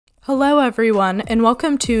Hello, everyone, and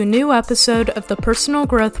welcome to a new episode of the Personal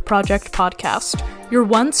Growth Project podcast, your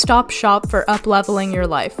one-stop shop for up-leveling your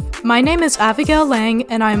life. My name is Abigail Lang,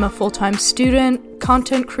 and I am a full-time student,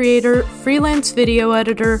 content creator, freelance video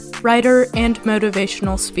editor, writer, and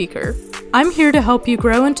motivational speaker. I'm here to help you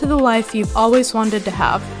grow into the life you've always wanted to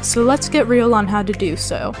have, so let's get real on how to do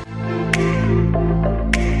so.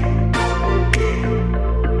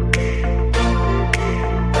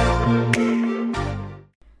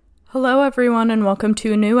 Hello, everyone, and welcome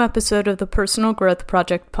to a new episode of the Personal Growth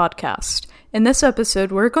Project podcast. In this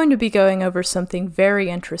episode, we're going to be going over something very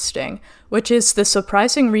interesting, which is the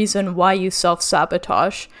surprising reason why you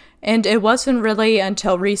self-sabotage. And it wasn't really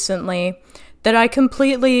until recently that I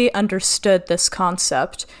completely understood this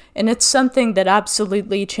concept, and it's something that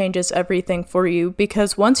absolutely changes everything for you,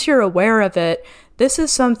 because once you're aware of it, this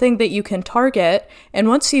is something that you can target, and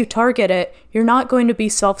once you target it, you're not going to be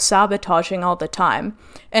self-sabotaging all the time.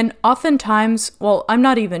 And oftentimes, well, I'm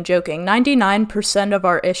not even joking, 99% of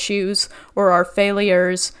our issues or our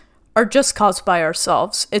failures are just caused by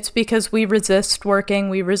ourselves. It's because we resist working,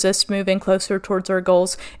 we resist moving closer towards our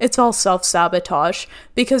goals. It's all self-sabotage,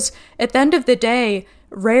 because at the end of the day,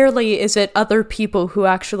 rarely is it other people who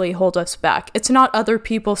actually hold us back. It's not other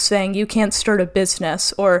people saying you can't start a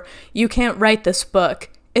business or you can't write this book.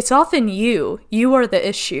 It's often you. You are the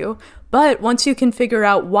issue. But once you can figure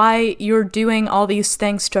out why you're doing all these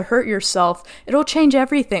things to hurt yourself, it'll change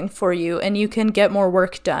everything for you and you can get more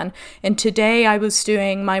work done. And today I was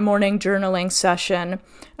doing my morning journaling session.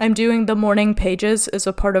 I'm doing the morning pages as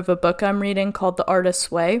a part of a book I'm reading called The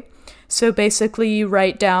Artist's Way. So basically you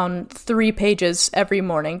write down 3 pages every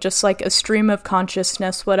morning, just like a stream of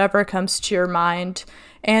consciousness, whatever comes to your mind.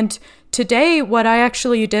 And today, what I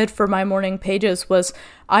actually did for my morning pages was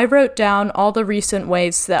I wrote down all the recent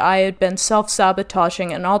ways that I had been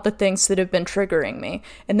self-sabotaging and all the things that have been triggering me.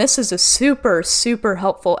 And this is a super, super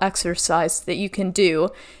helpful exercise that you can do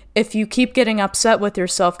if you keep getting upset with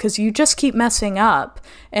yourself because you just keep messing up.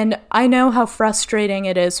 And I know how frustrating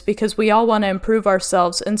it is because we all want to improve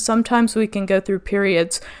ourselves, and sometimes we can go through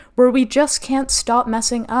periods where we just can't stop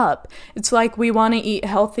messing up. It's like we want to eat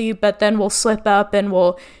healthy, but then we'll slip up and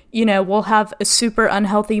we'll have a super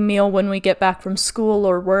unhealthy meal when we get back from school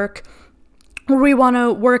or work. Or we want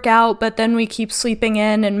to work out, but then we keep sleeping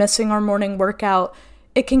in and missing our morning workout.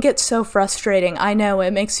 It can get so frustrating. I know,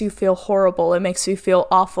 it makes you feel horrible. It makes you feel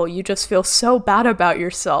awful. You just feel so bad about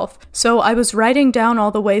yourself. So I was writing down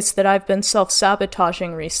all the ways that I've been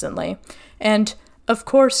self-sabotaging recently. And of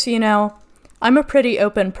course, I'm a pretty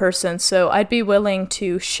open person, so I'd be willing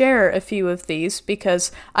to share a few of these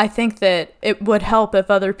because I think that it would help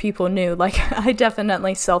if other people knew. Like, I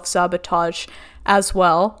definitely self-sabotage as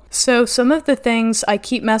well. So some of the things I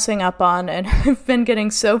keep messing up on and I've been getting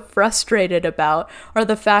so frustrated about are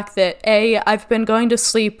the fact that I've been going to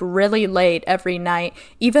sleep really late every night,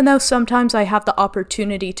 even though sometimes I have the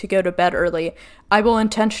opportunity to go to bed early. I will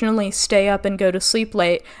intentionally stay up and go to sleep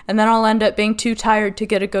late, and then I'll end up being too tired to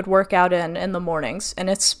get a good workout in the mornings, and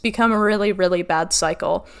it's become a really, really bad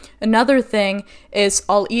cycle. Another thing is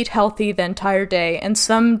I'll eat healthy the entire day, and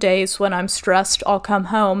some days when I'm stressed, I'll come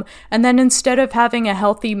home, and then instead of having a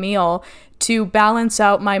healthy meal to balance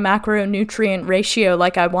out my macronutrient ratio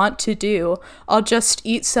like I want to do, I'll just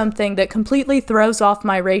eat something that completely throws off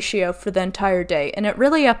my ratio for the entire day. And it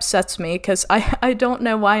really upsets me because I don't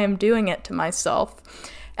know why I'm doing it to myself.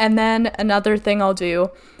 And then another thing I'll do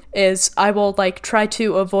is I will try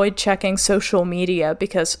to avoid checking social media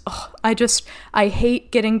because I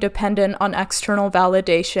hate getting dependent on external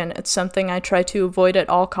validation. It's something I try to avoid at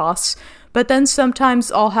all costs. But then sometimes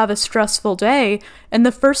I'll have a stressful day, and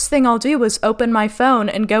the first thing I'll do is open my phone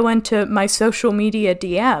and go into my social media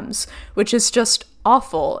DMs, which is just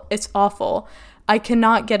awful. It's awful. I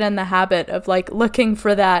cannot get in the habit of looking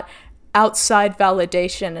for that outside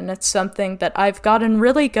validation, and it's something that I've gotten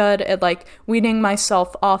really good at weaning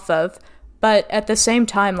myself off of. But at the same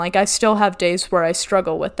time, I still have days where I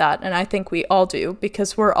struggle with that, and I think we all do,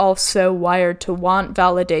 because we're all so wired to want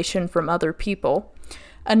validation from other people.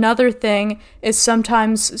 Another thing is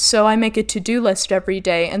sometimes, so I make a to-do list every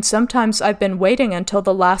day, and sometimes I've been waiting until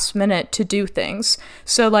the last minute to do things.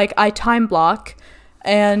 So I time block,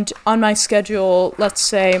 and on my schedule, let's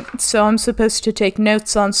say, so I'm supposed to take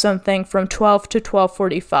notes on something from 12 to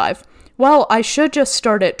 12:45. Well, I should just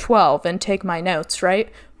start at 12 and take my notes,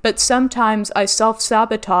 right? But sometimes I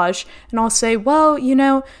self-sabotage and I'll say, well,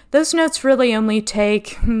 those notes really only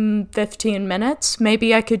take 15 minutes.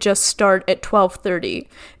 Maybe I could just start at 12:30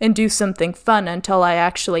 and do something fun until I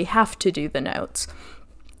actually have to do the notes.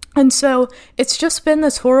 And so it's just been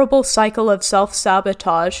this horrible cycle of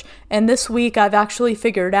self-sabotage, and this week I've actually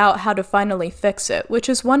figured out how to finally fix it, which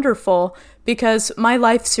is wonderful because my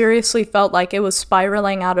life seriously felt like it was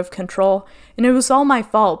spiraling out of control, and it was all my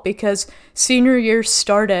fault because senior year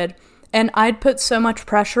started, and I'd put so much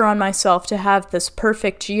pressure on myself to have this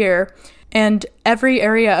perfect year, and every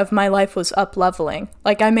area of my life was up-leveling.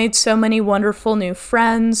 Like, I made so many wonderful new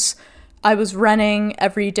friends, I was running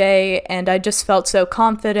every day, and I just felt so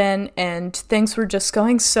confident, and things were just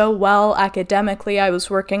going so well academically. I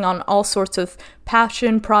was working on all sorts of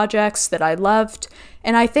passion projects that I loved,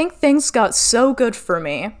 and I think things got so good for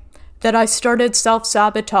me that I started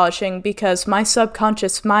self-sabotaging because my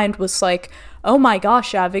subconscious mind was like, oh my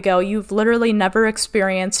gosh, Abigail, you've literally never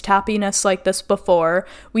experienced happiness like this before.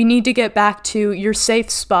 We need to get back to your safe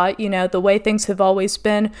spot, the way things have always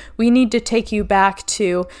been. We need to take you back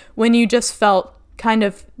to when you just felt kind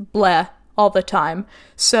of bleh all the time.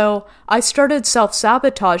 So I started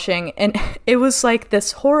self-sabotaging, and it was like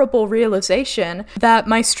this horrible realization that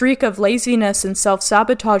my streak of laziness and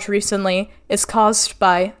self-sabotage recently is caused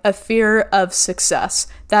by a fear of success.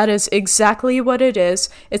 That is exactly what it is.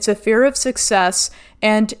 It's a fear of success,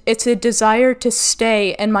 and it's a desire to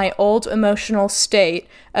stay in my old emotional state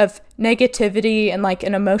of negativity and like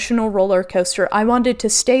an emotional roller coaster. I wanted to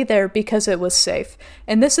stay there because it was safe.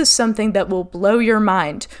 And this is something that will blow your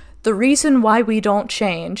mind. The reason why we don't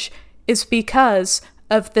change is because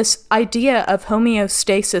of this idea of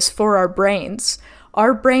homeostasis for our brains.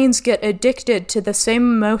 Our brains get addicted to the same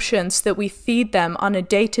emotions that we feed them on a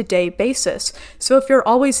day-to-day basis. So if you're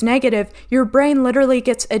always negative, your brain literally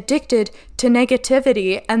gets addicted to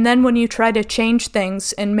negativity, and then when you try to change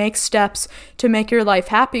things and make steps to make your life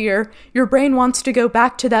happier, your brain wants to go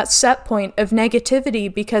back to that set point of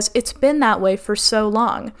negativity because it's been that way for so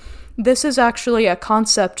long. This is actually a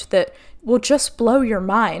concept that will just blow your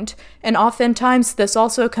mind. And oftentimes this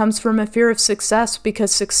also comes from a fear of success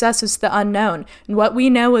because success is the unknown. And what we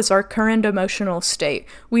know is our current emotional state.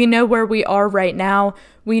 We know where we are right now.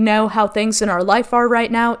 We know how things in our life are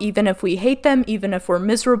right now, even if we hate them, even if we're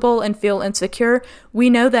miserable and feel insecure.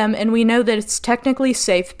 We know them, and we know that it's technically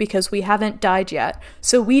safe because we haven't died yet.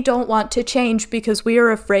 So we don't want to change because we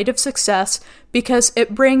are afraid of success, because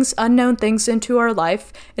it brings unknown things into our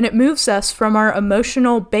life, and it moves us from our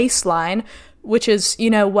emotional baseline, which is,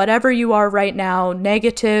 whatever you are right now,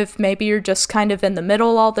 negative, maybe you're just kind of in the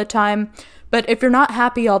middle all the time. But if you're not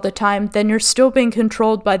happy all the time, then you're still being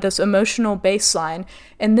controlled by this emotional baseline,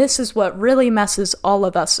 and this is what really messes all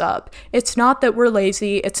of us up. It's not that we're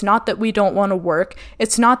lazy, it's not that we don't want to work,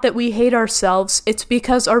 it's not that we hate ourselves, it's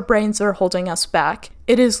because our brains are holding us back.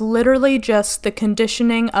 It is literally just the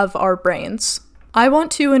conditioning of our brains. I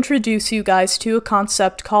want to introduce you guys to a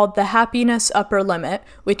concept called the happiness upper limit,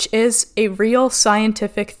 which is a real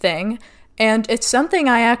scientific thing, and it's something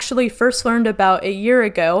I actually first learned about a year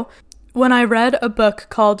ago when I read a book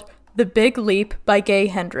called The Big Leap by Gay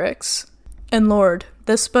Hendricks. And Lord,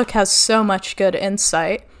 this book has so much good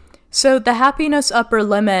insight. So the happiness upper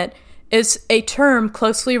limit is a term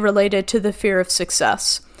closely related to the fear of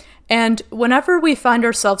success. And whenever we find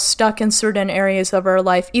ourselves stuck in certain areas of our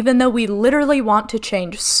life, even though we literally want to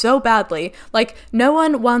change so badly, like no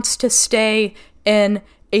one wants to stay in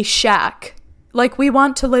a shack. Like, we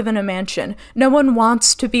want to live in a mansion. No one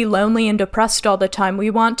wants to be lonely and depressed all the time. We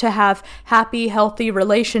want to have happy, healthy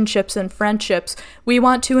relationships and friendships. We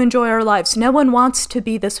want to enjoy our lives. No one wants to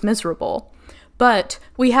be this miserable. But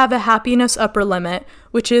we have a happiness upper limit,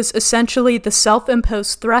 which is essentially the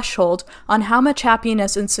self-imposed threshold on how much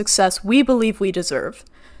happiness and success we believe we deserve.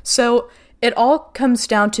 So it all comes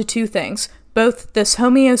down to two things. Both this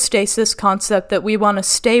homeostasis concept that we want to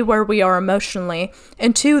stay where we are emotionally,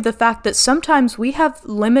 and two, the fact that sometimes we have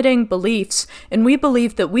limiting beliefs and we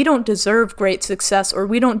believe that we don't deserve great success or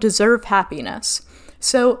we don't deserve happiness.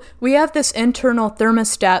 So we have this internal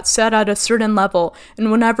thermostat set at a certain level,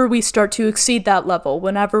 and whenever we start to exceed that level,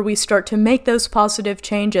 whenever we start to make those positive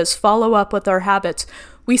changes, follow up with our habits,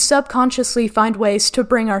 we subconsciously find ways to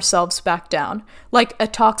bring ourselves back down. Like a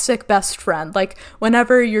toxic best friend. Like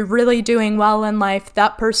whenever you're really doing well in life,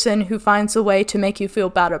 that person who finds a way to make you feel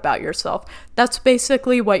bad about yourself. That's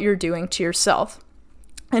basically what you're doing to yourself.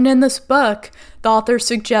 And in this book, the author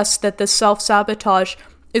suggests that this self-sabotage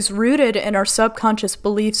is rooted in our subconscious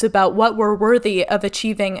beliefs about what we're worthy of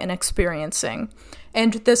achieving and experiencing.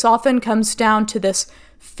 And this often comes down to this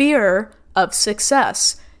fear of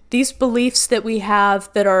success. These beliefs that we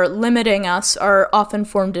have that are limiting us are often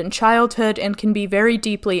formed in childhood and can be very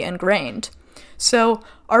deeply ingrained. So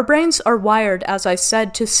our brains are wired, as I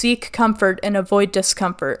said, to seek comfort and avoid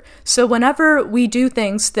discomfort. So whenever we do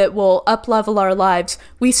things that will up-level our lives,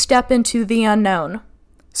 we step into the unknown.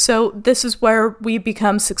 So this is where we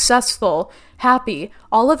become successful, happy.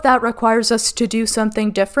 All of that requires us to do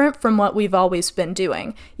something different from what we've always been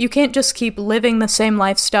doing. You can't just keep living the same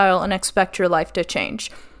lifestyle and expect your life to change.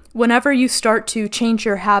 Whenever you start to change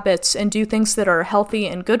your habits and do things that are healthy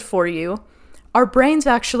and good for you, our brains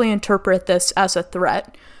actually interpret this as a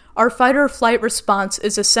threat. Our fight or flight response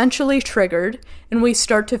is essentially triggered, and we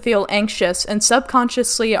start to feel anxious, and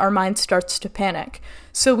subconsciously our mind starts to panic.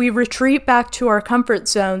 So we retreat back to our comfort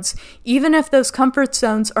zones, even if those comfort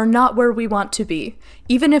zones are not where we want to be.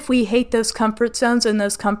 Even if we hate those comfort zones and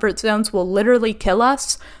those comfort zones will literally kill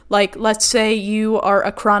us, like let's say you are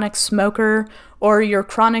a chronic smoker or you're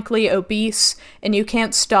chronically obese and you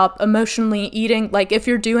can't stop emotionally eating, like if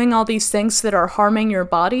you're doing all these things that are harming your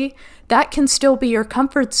body, that can still be your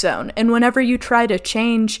comfort zone. And whenever you try to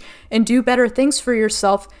change and do better things for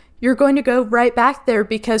yourself, you're going to go right back there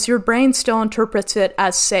because your brain still interprets it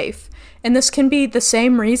as safe. And this can be the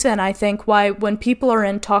same reason, I think, why when people are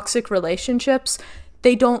in toxic relationships,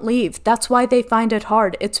 they don't leave. That's why they find it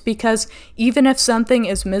hard. It's because even if something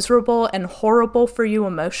is miserable and horrible for you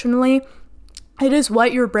emotionally, it is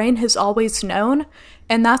what your brain has always known.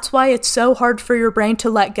 And that's why it's so hard for your brain to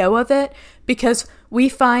let go of it, because we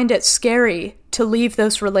find it scary to leave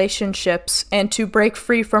those relationships and to break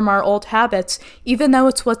free from our old habits. Even though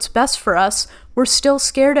it's what's best for us, we're still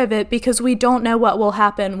scared of it because we don't know what will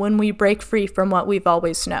happen when we break free from what we've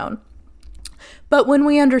always known. But when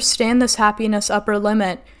we understand this happiness upper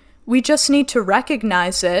limit, we just need to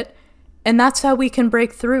recognize it, and that's how we can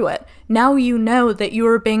break through it. Now you know that you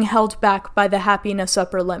are being held back by the happiness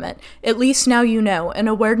upper limit. At least now you know, and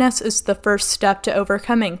awareness is the first step to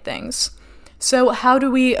overcoming things. So how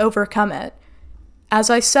do we overcome it? As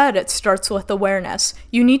I said, it starts with awareness.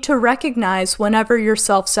 You need to recognize whenever you're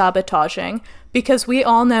self-sabotaging, because we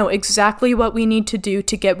all know exactly what we need to do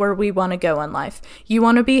to get where we want to go in life. You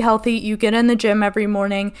want to be healthy, you get in the gym every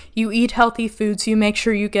morning, you eat healthy foods, you make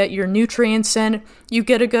sure you get your nutrients in, you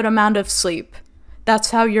get a good amount of sleep.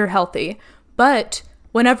 That's how you're healthy. But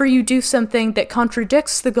whenever you do something that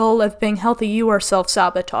contradicts the goal of being healthy, you are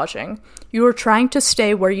self-sabotaging. You are trying to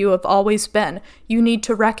stay where you have always been. You need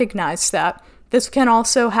to recognize that. This can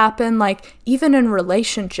also happen, like, even in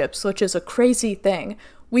relationships, which is a crazy thing.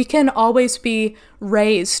 We can always be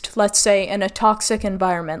raised, let's say, in a toxic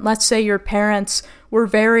environment. Let's say your parents were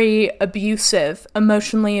very abusive,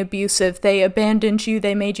 emotionally abusive. They abandoned you,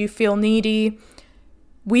 they made you feel needy.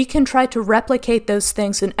 We can try to replicate those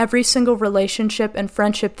things in every single relationship and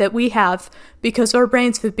friendship that we have because our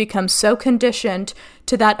brains have become so conditioned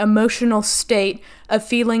to that emotional state of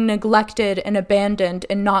feeling neglected and abandoned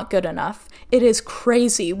and not good enough. It is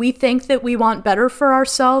crazy. We think that we want better for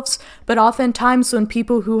ourselves, but oftentimes when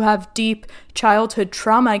people who have deep childhood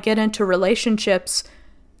trauma get into relationships,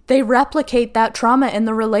 they replicate that trauma in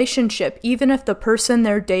the relationship. Even if the person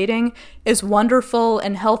they're dating is wonderful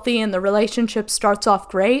and healthy and the relationship starts off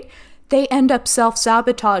great, they end up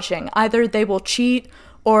self-sabotaging. Either they will cheat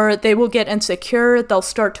or they will get insecure, they'll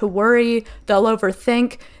start to worry, they'll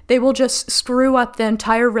overthink. They will just screw up the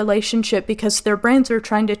entire relationship because their brains are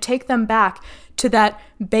trying to take them back to that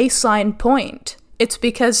baseline point. It's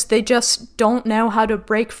because they just don't know how to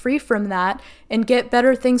break free from that and get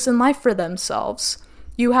better things in life for themselves.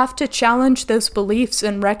 You have to challenge those beliefs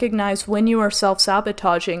and recognize when you are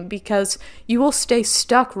self-sabotaging, because you will stay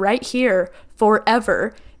stuck right here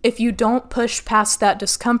forever if you don't push past that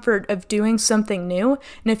discomfort of doing something new,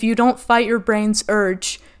 and if you don't fight your brain's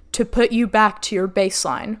urge to put you back to your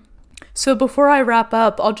baseline. So before I wrap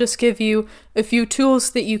up, I'll just give you a few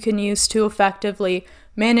tools that you can use to effectively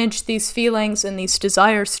manage these feelings and these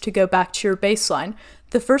desires to go back to your baseline.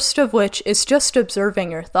 The first of which is just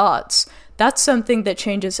observing your thoughts. That's something that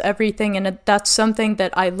changes everything, and that's something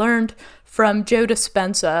that I learned from Joe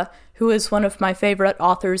Dispenza, who is one of my favorite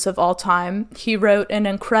authors of all time. He wrote an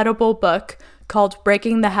incredible book called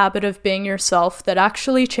Breaking the Habit of Being Yourself that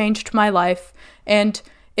actually changed my life, and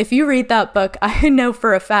if you read that book, I know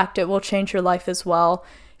for a fact it will change your life as well.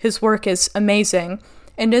 His work is amazing.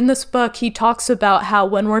 And in this book, he talks about how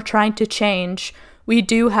when we're trying to change, we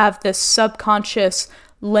do have this subconscious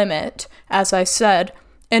limit, as I said.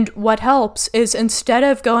 And what helps is instead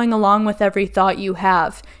of going along with every thought you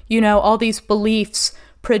have, all these beliefs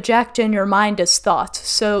project in your mind as thoughts.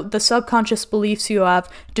 So the subconscious beliefs you have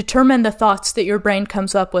determine the thoughts that your brain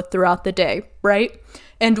comes up with throughout the day, right?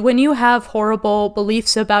 And when you have horrible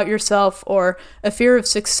beliefs about yourself or a fear of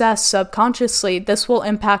success subconsciously, this will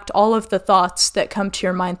impact all of the thoughts that come to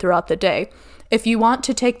your mind throughout the day. If you want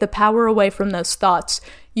to take the power away from those thoughts,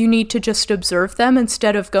 you need to just observe them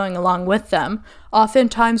instead of going along with them.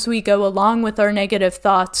 Oftentimes we go along with our negative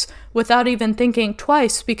thoughts without even thinking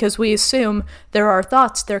twice because we assume they're our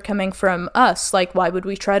thoughts, they're coming from us. Like, why would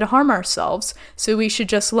we try to harm ourselves? So we should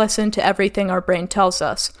just listen to everything our brain tells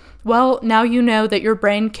us. Well, now you know that your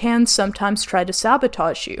brain can sometimes try to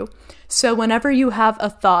sabotage you. So whenever you have a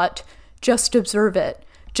thought, just observe it.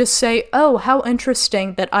 Just say, oh, how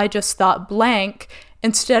interesting that I just thought blank,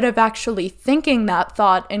 instead of actually thinking that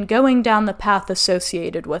thought and going down the path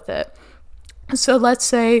associated with it. So let's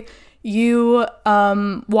say you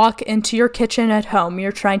walk into your kitchen at home,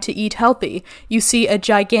 you're trying to eat healthy, you see a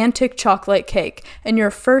gigantic chocolate cake, and your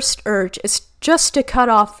first urge is just to cut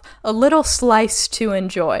off a little slice to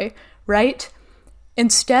enjoy, right?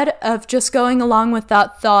 Instead of just going along with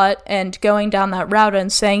that thought and going down that route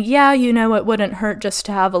and saying, yeah, it wouldn't hurt just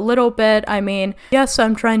to have a little bit. I mean, yes,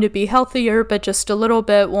 I'm trying to be healthier, but just a little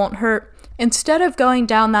bit won't hurt. Instead of going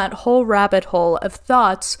down that whole rabbit hole of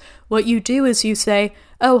thoughts, what you do is you say,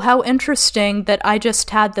 oh, how interesting that I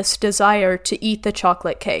just had this desire to eat the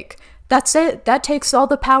chocolate cake. That's it. That takes all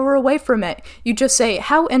the power away from it. You just say,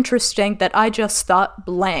 how interesting that I just thought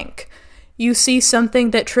blank. You see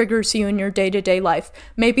something that triggers you in your day-to-day life.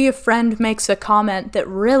 Maybe a friend makes a comment that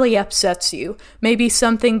really upsets you. Maybe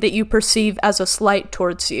something that you perceive as a slight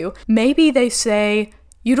towards you. Maybe they say,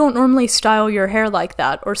 you don't normally style your hair like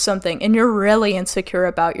that or something, and you're really insecure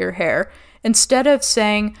about your hair. Instead of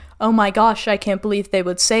saying, oh my gosh, I can't believe they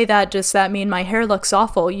would say that. Does that mean my hair looks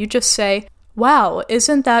awful? You just say, wow,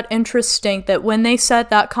 isn't that interesting that when they said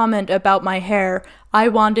that comment about my hair, I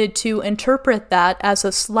wanted to interpret that as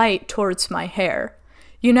a slight towards my hair.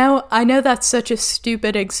 I know that's such a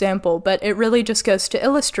stupid example, but it really just goes to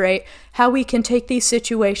illustrate how we can take these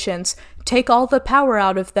situations, take all the power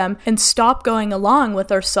out of them, and stop going along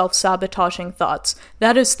with our self-sabotaging thoughts.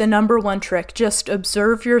 That is the number one trick. Just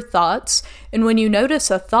observe your thoughts, and when you notice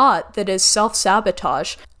a thought that is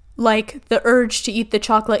self-sabotage, like the urge to eat the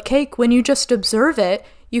chocolate cake, when you just observe it,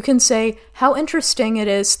 you can say, how interesting it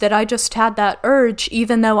is that I just had that urge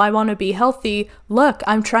even though I want to be healthy. Look,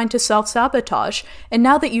 I'm trying to self-sabotage. And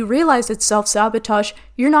now that you realize it's self-sabotage,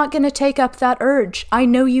 you're not going to take up that urge. I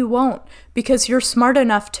know you won't, because you're smart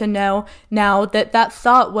enough to know now that that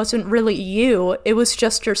thought wasn't really you. It was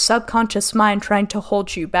just your subconscious mind trying to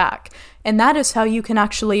hold you back. And that is how you can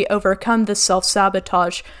actually overcome this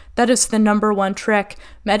self-sabotage. That is the number one trick.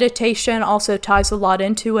 Meditation also ties a lot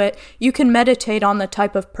into it. You can meditate on the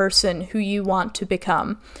type of person who you want to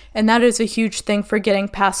become. And that is a huge thing for getting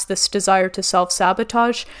past this desire to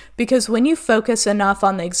self-sabotage, because when you focus enough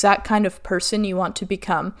on the exact kind of person you want to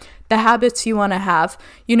become, the habits you want to have,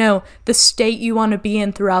 the state you want to be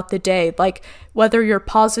in throughout the day, like whether you're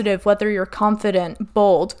positive, whether you're confident,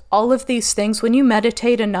 bold, all of these things, when you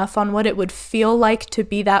meditate enough on what it would feel like to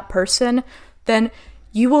be that person, then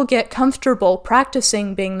you will get comfortable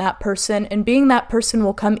practicing being that person, and being that person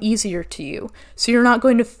will come easier to you. So you're not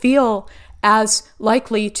going to feel as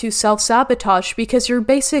likely to self-sabotage, because you're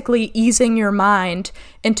basically easing your mind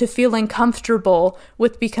into feeling comfortable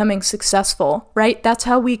with becoming successful, right? That's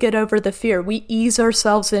how we get over the fear. We ease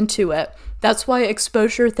ourselves into it. That's why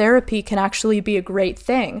exposure therapy can actually be a great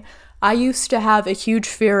thing. I used to have a huge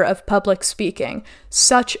fear of public speaking,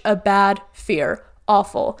 such a bad fear.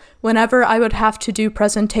 Awful. Whenever I would have to do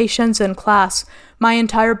presentations in class, my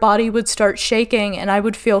entire body would start shaking and I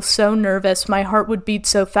would feel so nervous. My heart would beat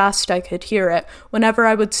so fast I could hear it. Whenever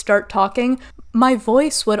I would start talking, my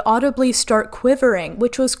voice would audibly start quivering,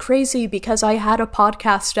 which was crazy because I had a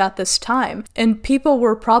podcast at this time. And people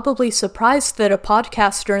were probably surprised that a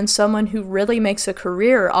podcaster and someone who really makes a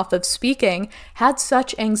career off of speaking had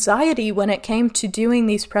such anxiety when it came to doing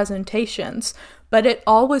these presentations. But it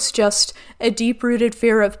all was just a deep-rooted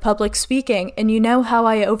fear of public speaking. And you know how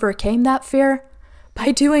I overcame that fear?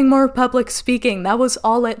 By doing more public speaking. That was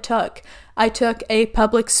all it took. I took a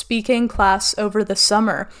public speaking class over the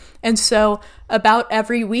summer. And so about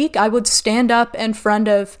every week, I would stand up in front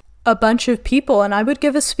of a bunch of people and I would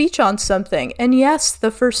give a speech on something. And yes,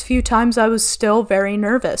 the first few times I was still very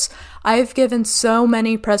nervous. I've given so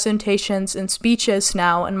many presentations and speeches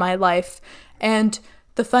now in my life. And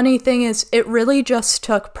the funny thing is, it really just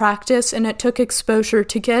took practice and it took exposure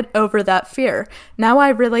to get over that fear. Now I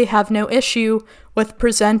really have no issue with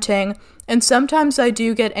presenting And sometimes I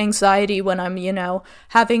do get anxiety when I'm,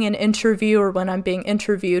 having an interview or when I'm being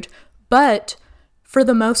interviewed. But for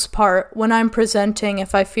the most part, when I'm presenting,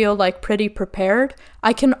 if I feel like pretty prepared,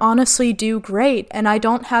 I can honestly do great. And I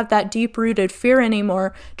don't have that deep-rooted fear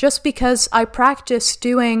anymore just because I practice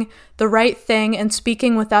doing the right thing and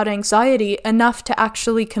speaking without anxiety enough to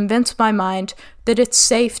actually convince my mind that it's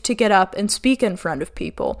safe to get up and speak in front of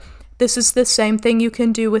people. This is the same thing you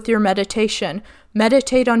can do with your meditation.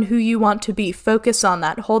 Meditate on who you want to be. Focus on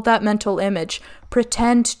that. Hold that mental image.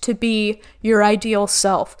 Pretend to be your ideal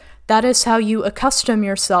self. That is how you accustom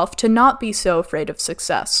yourself to not be so afraid of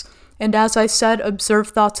success. And as I said, observe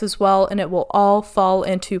thoughts as well, and it will all fall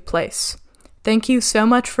into place. Thank you so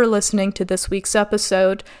much for listening to this week's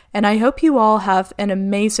episode, and I hope you all have an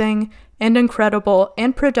amazing and incredible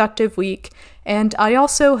and productive week, and I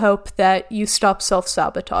also hope that you stop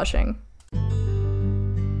self-sabotaging.